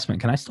take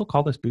investment, can I still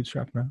call this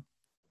Bootstrap, bro?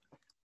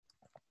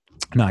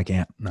 No, I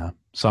can't. No.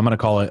 So I'm going to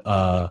call it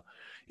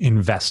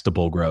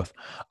investable growth.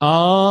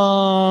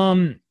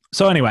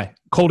 So anyway,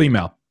 cold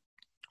email.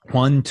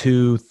 One,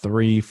 two,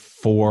 three,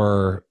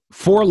 four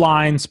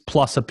lines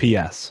plus a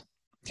PS.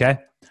 Okay.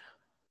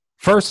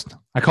 First,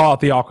 I call out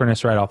the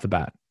awkwardness right off the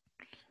bat.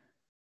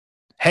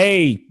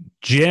 Hey,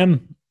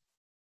 Jim,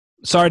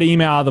 sorry to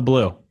email out of the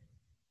blue.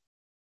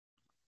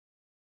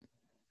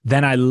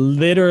 Then I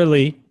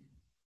literally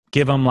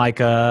give them like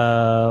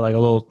a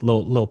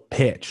little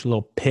pitch.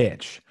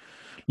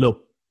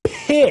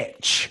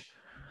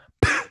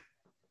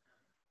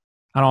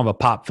 I don't have a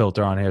pop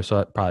filter on here, so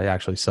that probably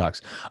actually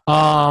sucks.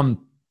 And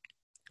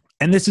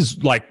this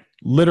is like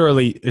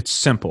literally, it's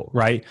simple,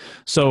 right?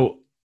 So,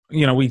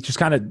 we just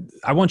kind of,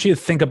 I want you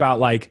to think about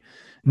like,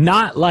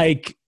 not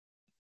like,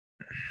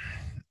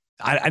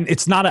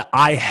 it's not a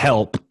I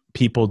help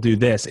people do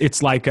this.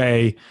 It's like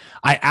I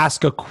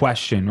ask a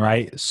question,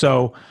 right?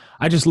 So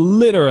I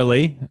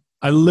literally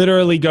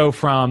go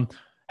from,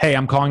 hey,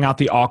 I'm calling out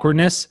the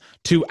awkwardness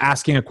to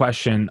asking a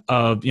question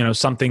of,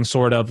 something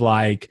sort of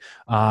like,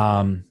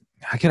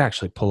 I could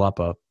actually pull up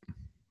let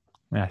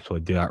me actually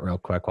do that real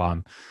quick while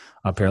I'm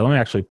up here. Let me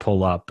actually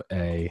pull up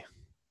one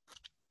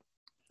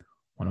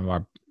of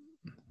our,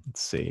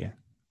 let's see.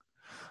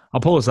 I'll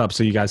pull this up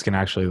so you guys can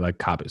actually like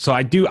copy. So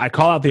I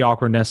call out the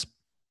awkwardness.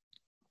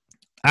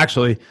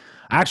 Actually,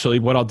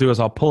 what I'll do is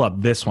I'll pull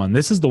up this one.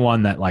 This is the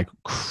one that like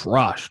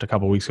crushed a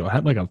couple of weeks ago. It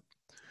had like a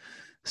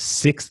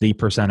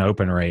 60%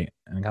 open rate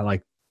and I got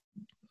like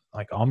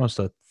almost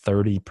a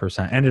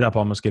 30%, ended up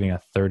almost getting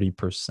a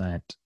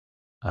 30%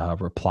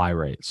 reply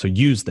rate. So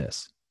use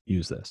this.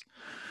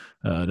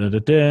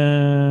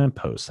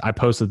 Post. I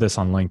posted this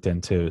on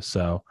LinkedIn too.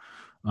 So,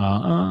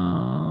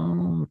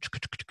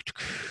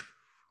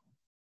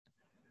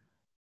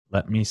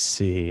 let me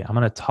see. I'm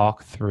going to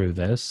talk through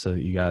this so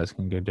that you guys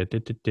can go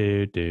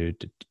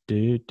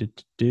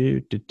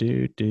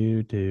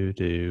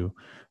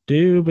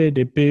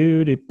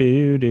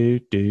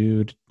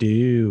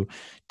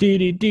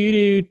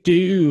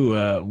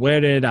where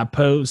did I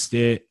post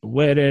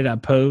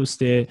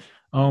it?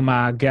 Oh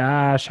my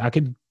gosh. I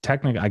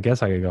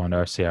guess I could go into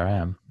our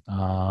CRM.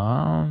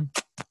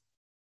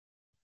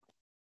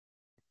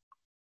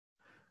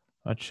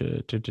 What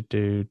should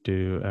do?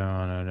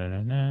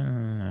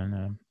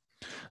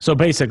 So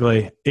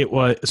basically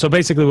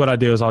what I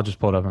do is I'll just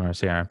pull it up in our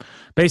CRM.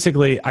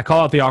 Basically, I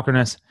call out the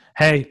awkwardness.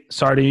 Hey,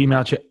 sorry to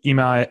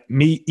email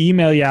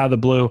you out of the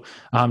blue.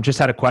 Just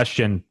had a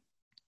question.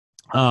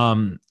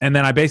 And then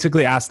I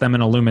basically ask them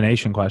an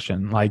illumination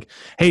question like,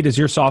 hey, does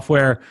your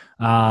software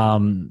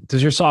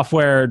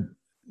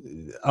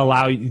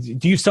allow you,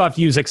 do you still have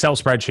to use Excel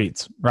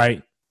spreadsheets,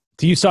 right?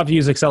 Do you still have to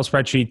use Excel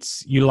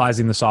spreadsheets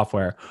utilizing the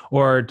software,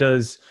 or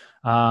does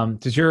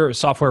your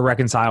software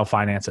reconcile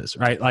finances,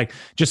 right? Like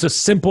just a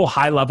simple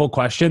high level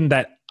question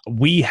that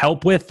we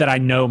help with that I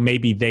know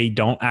maybe they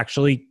don't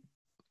actually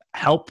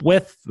help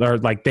with, or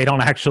like they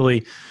don't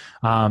actually,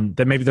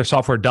 that maybe their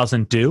software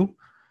doesn't do.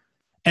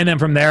 And then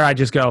from there, I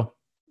just go,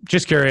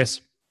 just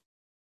curious,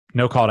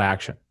 no call to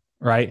action,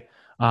 right?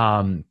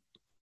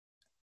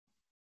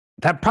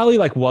 That probably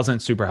like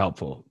wasn't super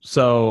helpful.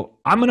 So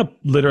I'm going to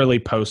literally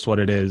post what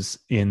it is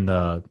in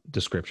the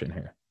description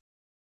here.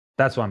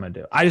 That's what I'm going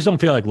to do. I just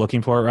don't feel like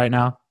looking for it right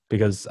now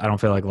because I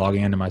don't feel like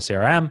logging into my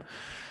CRM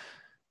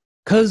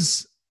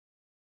because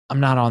I'm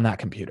not on that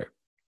computer.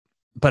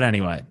 But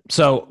anyway,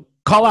 so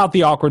call out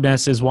the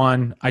awkwardness is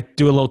one. I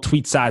do a little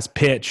tweet size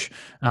pitch,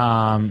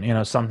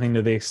 something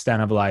to the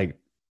extent of like,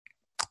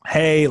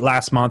 hey,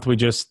 last month we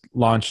just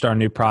launched our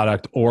new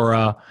product,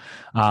 Aura.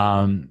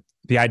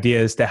 The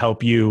idea is to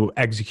help you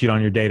execute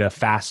on your data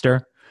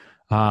faster.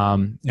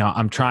 I'm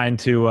trying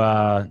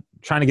to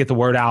get the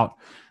word out,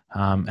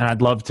 and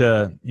I'd love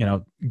to,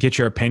 get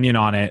your opinion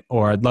on it,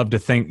 or I'd love to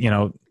think,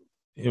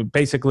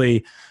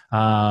 basically.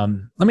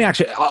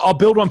 I'll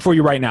build one for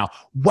you right now.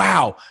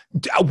 Wow,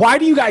 why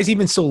do you guys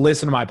even still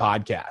listen to my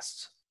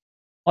podcasts?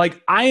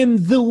 Like, I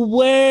am the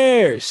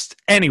worst.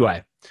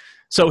 Anyway,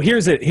 so here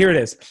it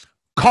is.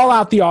 Call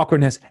out the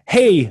awkwardness.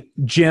 Hey,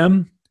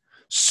 Jim,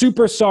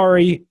 super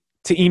sorry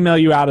to email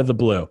you out of the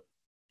blue.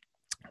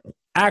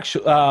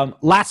 Actually,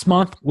 last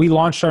month we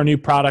launched our new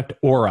product,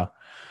 Aura.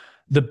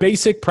 The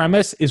basic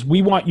premise is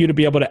we want you to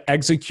be able to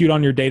execute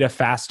on your data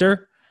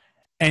faster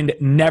and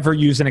never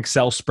use an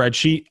Excel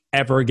spreadsheet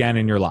ever again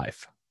in your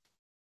life.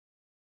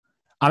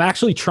 I'm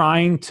actually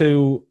trying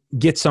to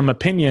get some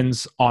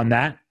opinions on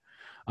that,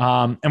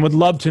 and would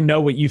love to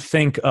know what you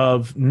think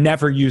of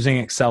never using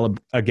Excel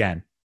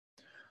again.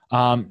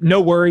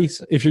 No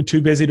worries if you're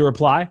too busy to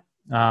reply.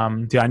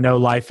 I know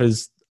life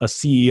as a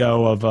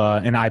CEO of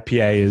an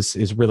IPA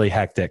is really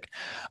hectic.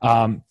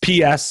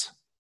 P.S.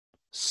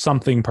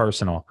 Something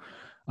personal.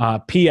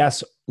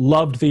 P.S.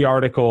 Loved the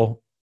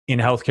article in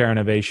Healthcare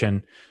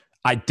Innovation.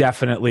 I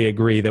definitely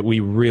agree that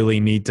we really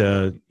need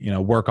to,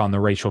 work on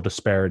the racial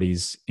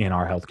disparities in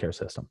our healthcare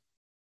system.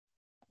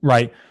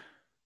 Right?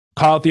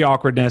 Call out the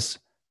awkwardness,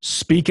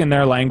 speak in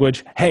their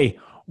language. Hey,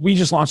 we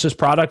just launched this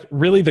product.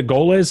 Really, the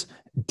goal is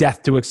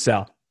death to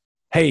Excel.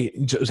 Hey,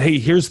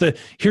 here's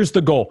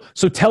the goal.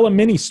 So tell a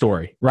mini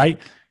story, right?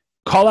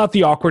 Call out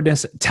the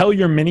awkwardness, tell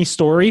your mini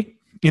story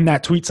in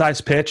that tweet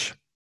size pitch.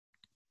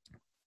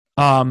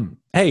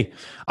 Hey,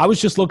 I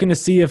was just looking to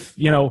see if,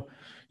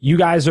 you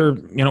guys are,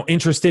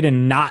 interested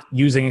in not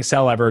using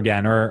Excel ever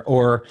again,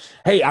 or,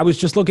 hey, I was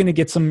just looking to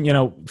get some,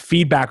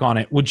 feedback on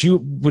it. Would you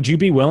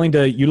be willing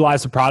to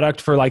utilize the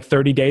product for like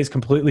 30 days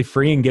completely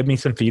free and give me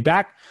some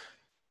feedback?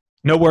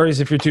 No worries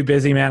if you're too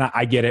busy, man.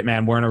 I get it,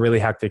 man. We're in a really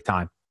hectic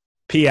time.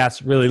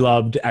 PS, really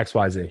loved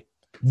XYZ.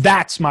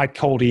 That's my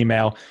cold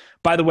email.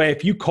 By the way,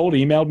 if you cold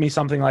emailed me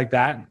something like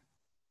that,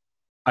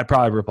 I'd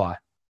probably reply.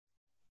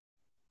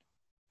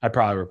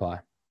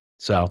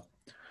 So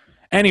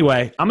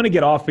anyway, I'm going to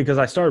get off because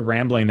I started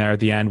rambling there at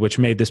the end, which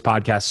made this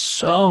podcast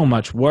so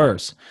much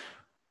worse.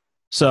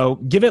 So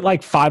give it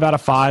like 5 out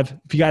of 5.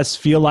 If you guys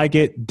feel like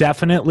it,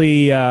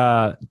 definitely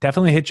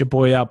hit your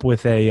boy up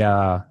with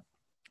a,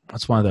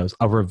 what's one of those?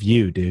 A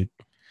review, dude.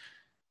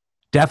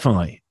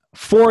 Definitely.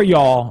 4 of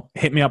y'all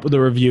hit me up with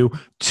a review.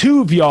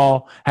 2 of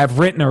y'all have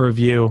written a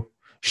review.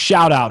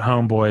 Shout out,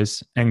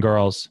 homeboys and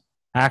girls.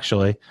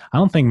 Actually, I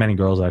don't think many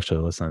girls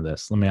actually listen to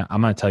this. I'm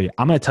going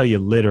to tell you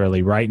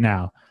literally right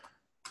now.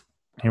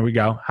 Here we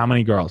go. How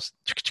many girls?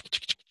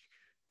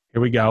 Here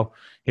we go.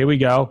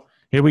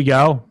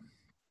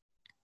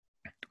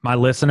 My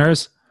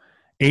listeners,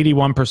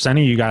 81% of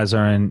you guys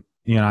are in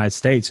the United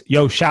States.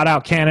 Yo, shout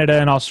out Canada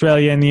and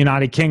Australia and the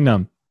United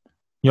Kingdom.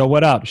 Yo,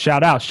 what up?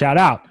 Shout out.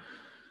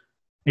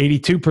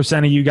 82%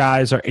 of you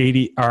guys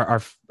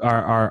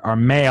are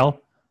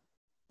male,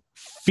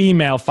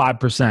 female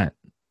 5%.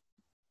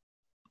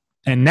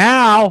 And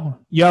now,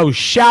 yo,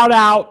 shout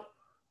out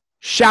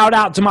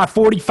to my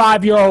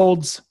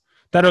 45-year-olds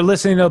that are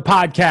listening to the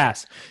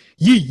podcast.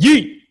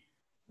 Yeet.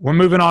 We're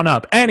moving on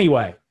up.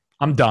 Anyway,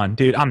 I'm done,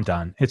 dude. I'm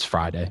done. It's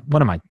Friday.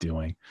 What am I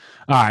doing?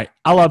 All right.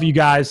 I love you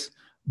guys.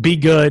 Be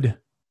good.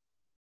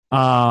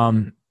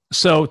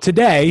 So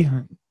today,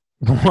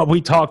 what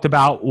we talked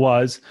about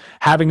was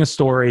having a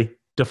story,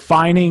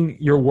 defining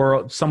your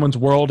world, someone's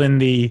world in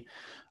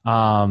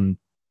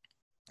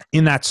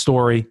that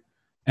story,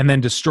 and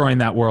then destroying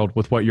that world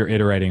with what you're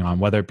iterating on,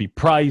 whether it be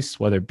price,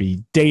 whether it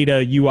be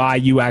data,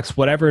 UI, UX,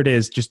 whatever it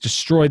is, just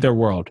destroy their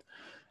world.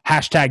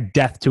 Hashtag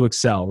death to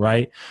Excel,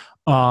 right?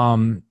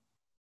 And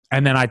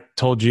then I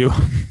told you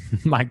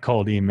my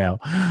cold email.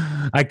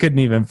 I couldn't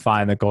even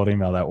find the cold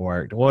email that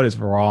worked. What is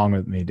wrong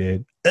with me,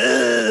 dude?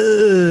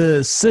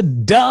 So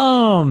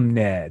dumb,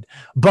 Ned.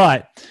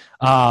 But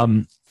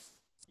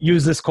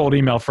use this cold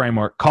email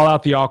framework. Call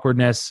out the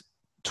awkwardness.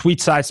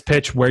 Tweet size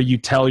pitch where you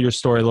tell your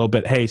story a little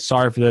bit. Hey,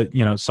 sorry to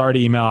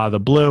email out of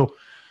the blue.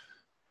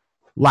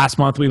 Last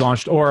month we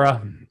launched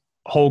Aura.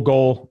 Whole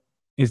goal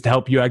is to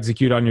help you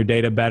execute on your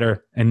data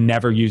better and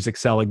never use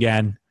Excel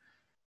again.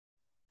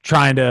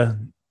 Trying to,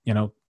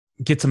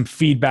 get some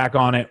feedback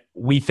on it.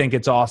 We think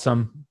it's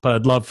awesome, but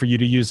I'd love for you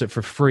to use it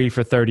for free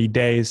for 30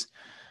 days.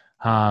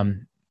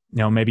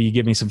 Maybe you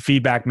give me some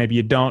feedback. Maybe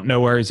you don't. No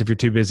worries if you're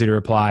too busy to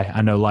reply.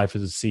 I know life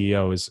as a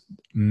CEO is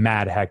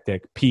mad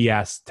hectic.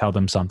 PS, tell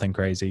them something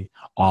crazy,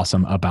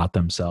 awesome about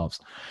themselves.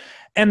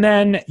 And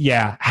then,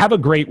 have a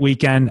great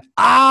weekend.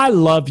 I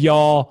love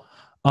y'all.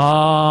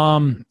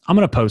 I'm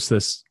going to post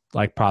this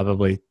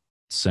probably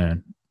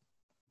soon.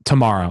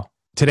 Tomorrow.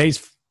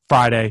 Today's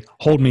Friday.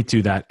 Hold me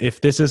to that.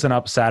 If this isn't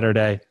up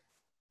Saturday,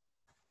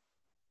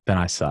 then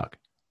I suck.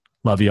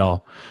 Love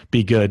y'all.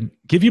 Be good.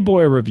 Give your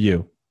boy a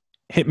review.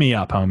 Hit me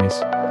up,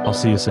 homies. I'll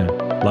see you soon.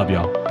 Love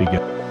y'all. Be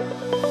good.